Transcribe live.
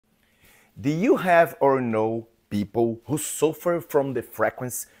Do you have or know people who suffer from the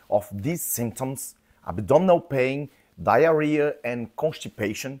frequency of these symptoms, abdominal pain, diarrhea, and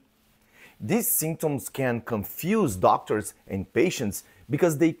constipation? These symptoms can confuse doctors and patients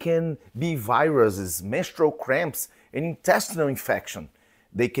because they can be viruses, menstrual cramps, and intestinal infection.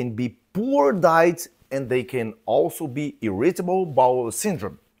 They can be poor diet and they can also be irritable bowel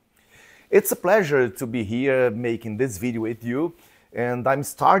syndrome. It's a pleasure to be here making this video with you, and I'm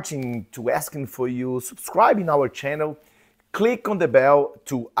starting to asking for you subscribe in our channel, click on the bell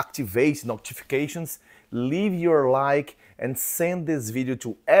to activate notifications, leave your like and send this video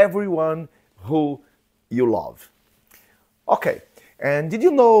to everyone who you love. Okay, and did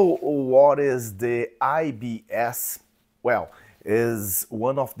you know what is the IBS? Well, is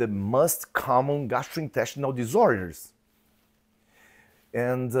one of the most common gastrointestinal disorders.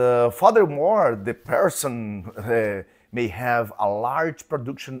 And furthermore, the person may have a large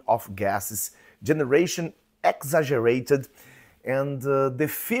production of gases, generation exaggerated, and the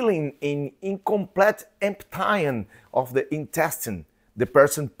feeling in incomplete emptying of the intestine. The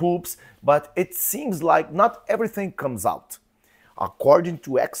person poops, but it seems like not everything comes out. According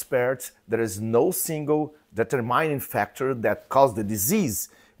to experts, there is no single determining factor that causes the disease,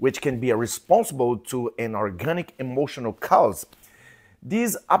 which can be responsible to an organic emotional cause.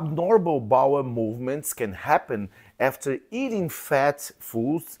 These abnormal bowel movements can happen after eating fast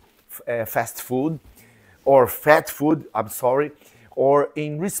food, or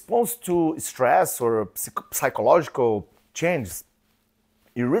in response to stress or psychological changes.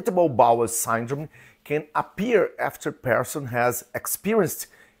 Irritable bowel syndrome can appear after a person has experienced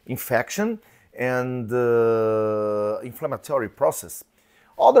infection and inflammatory process.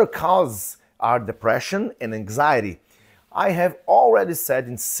 Other causes are depression and anxiety. I have already said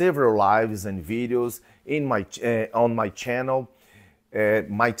in several lives and videos on my channel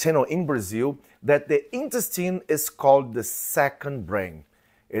in Brazil, that the intestine is called the second brain.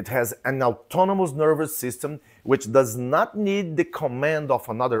 It has an autonomous nervous system which does not need the command of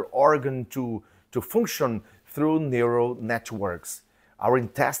another organ to function through neural networks. Our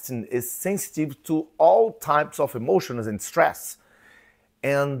intestine is sensitive to all types of emotions and stress.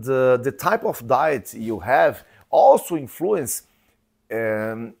 And the type of diet you have also influence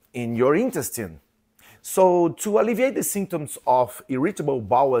in your intestine. So to alleviate the symptoms of irritable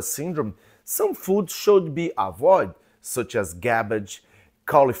bowel syndrome, some foods should be avoided, such as cabbage,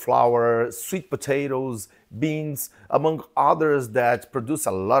 cauliflower, sweet potatoes, beans, among others that produce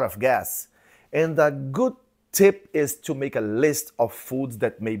a lot of gas. And a good tip is to make a list of foods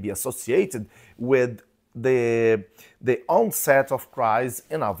that may be associated with the onset of cries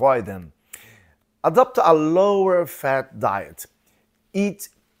and avoid them. Adopt a lower fat diet. Eat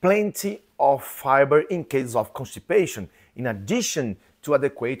plenty of fiber in case of constipation, in addition to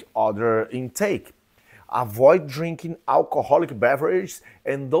adequate other intake. Avoid drinking alcoholic beverages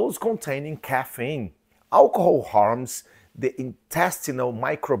and those containing caffeine. Alcohol harms the intestinal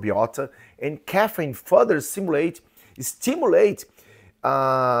microbiota, and caffeine further stimulate the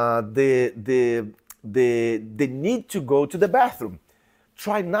need to go to the bathroom.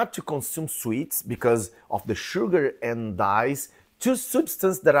 Try not to consume sweets because of the sugar and dyes, two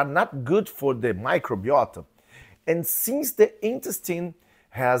substances that are not good for the microbiota. And since the intestine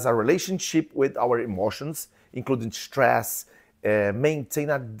has a relationship with our emotions, including stress, maintain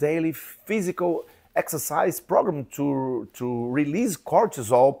a daily physical exercise program to release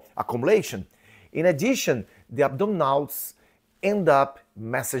cortisol accumulation. In addition, the abdominals end up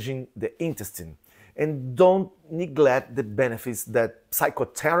massaging the intestine. And don't neglect the benefits that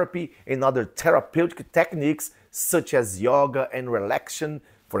psychotherapy and other therapeutic techniques such as yoga and relaxation,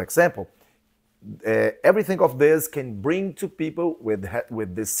 for example, everything of this can bring to people with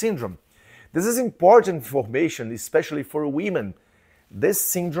this syndrome. This is important information, especially for women. This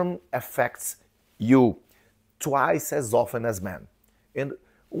syndrome affects you twice as often as men. And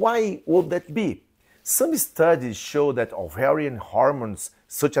why would that be? Some studies show that ovarian hormones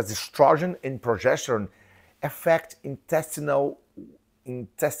such as estrogen and progesterone affect intestinal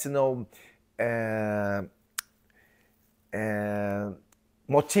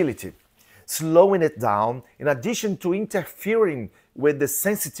motility, slowing it down, in addition to interfering with the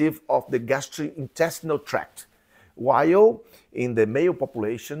sensitivity of the gastrointestinal tract. While in the male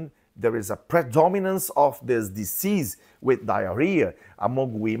population, there is a predominance of this disease with diarrhea.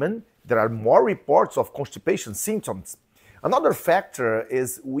 Among women, there are more reports of constipation symptoms. Another factor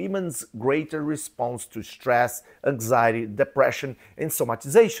is women's greater response to stress, anxiety, depression, and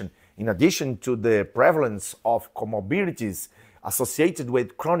somatization, in addition to the prevalence of comorbidities associated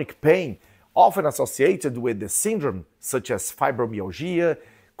with chronic pain, often associated with the syndrome, such as fibromyalgia,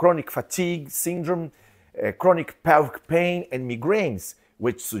 chronic fatigue syndrome, chronic pelvic pain, and migraines,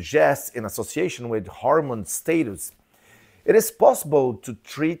 which suggests an association with hormone status. It is possible to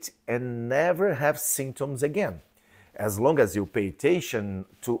treat and never have symptoms again, as long as you pay attention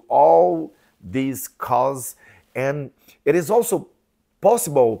to all these causes. And it is also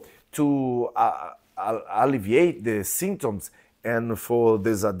possible to alleviate the symptoms, and for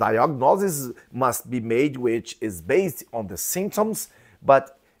this diagnosis must be made, which is based on the symptoms.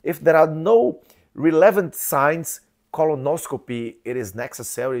 But if there are no relevant signs, colonoscopy it is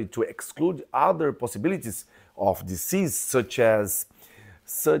necessary to exclude other possibilities of disease, such as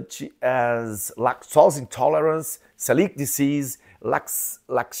lactose intolerance, celiac disease,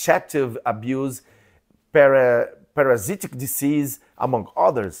 laxative abuse, parasitic disease, among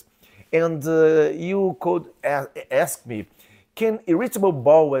others. And you could ask me, can irritable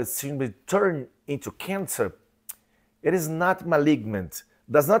bowel syndrome turn into cancer? It is not malignant,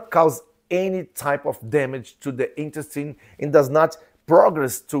 does not cause any type of damage to the intestine, and does not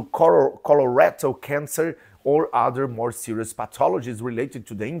progress to colorectal cancer or other more serious pathologies related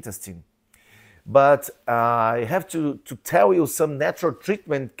to the intestine. But I have to tell you some natural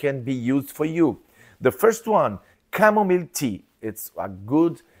treatment can be used for you. The first one, chamomile tea. It's a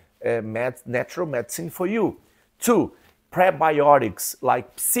good natural medicine for you. 2, prebiotics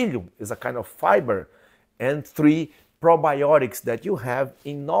like psyllium is a kind of fiber. And 3, probiotics that you have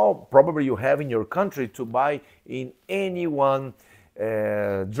probably you have in your country to buy in any one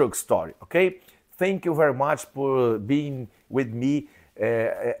drugstore. Okay? Thank you very much for being with me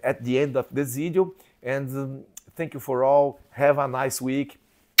at the end of this video, and thank you for all. Have a nice week.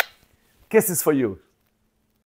 Kisses for you.